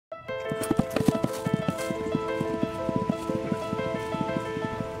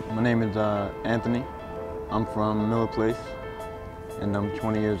My name is Anthony. I'm from Miller Place, and I'm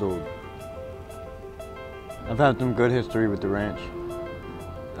 20 years old. I've had some good history with the ranch.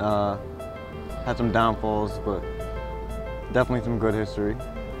 Had some downfalls, but definitely some good history.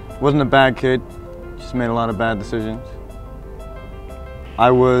 Wasn't a bad kid, just made a lot of bad decisions. I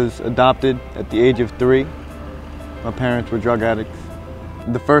was adopted at the age of 3. My parents were drug addicts.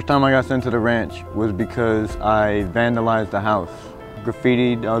 The first time I got sent to the ranch was because I vandalized the house.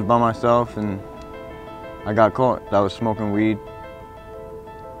 Graffitied, I was by myself and I got caught. I was smoking weed.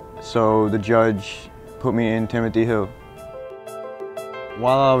 So the judge put me in Timothy Hill.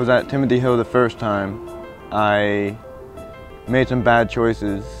 While I was at Timothy Hill the first time, I made some bad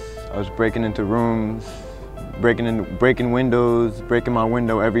choices. I was breaking into rooms, breaking windows, breaking my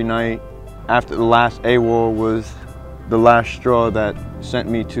window every night. After the last AWOL was the last straw that sent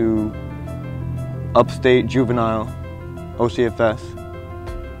me to upstate juvenile, OCFS,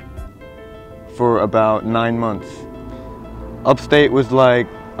 for about 9 months. Upstate was like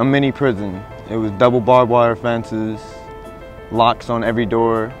a mini prison. It was double barbed wire fences, locks on every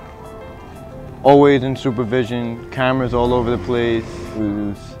door, always in supervision, cameras all over the place. It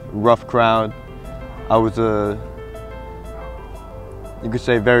was a rough crowd. I was a, you could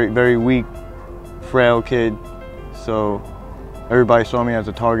say, very weak, frail kid, so everybody saw me as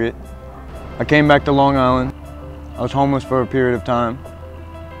a target. I came back to Long Island. I was homeless for a period of time,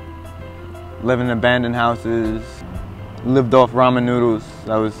 living in abandoned houses, lived off ramen noodles.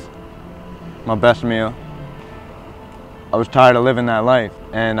 That was my best meal. I was tired of living that life,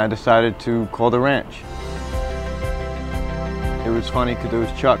 and I decided to call the ranch. It was funny because it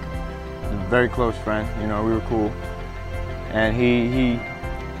was Chuck, a very close friend, you know, we were cool. And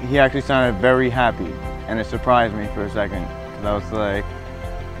he actually sounded very happy, and it surprised me for a second, because I was like,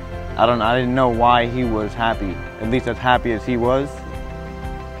 I didn't know why he was happy, at least as happy as he was.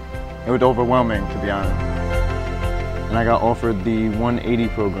 It was overwhelming, to be honest. And I got offered the 180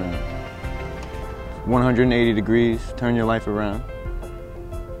 program. 180 degrees, turn your life around.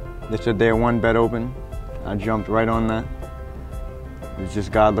 They said they had 1 bed open. I jumped right on that. It was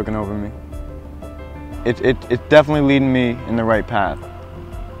just God looking over me. It's definitely leading me in the right path.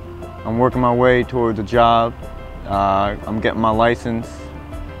 I'm working my way towards a job. I'm getting my license.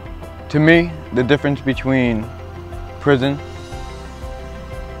 To me, the difference between prison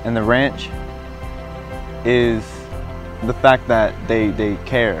and the ranch is the fact that they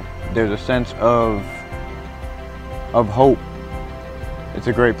care. There's a sense of hope. It's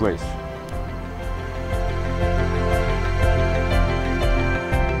a great place.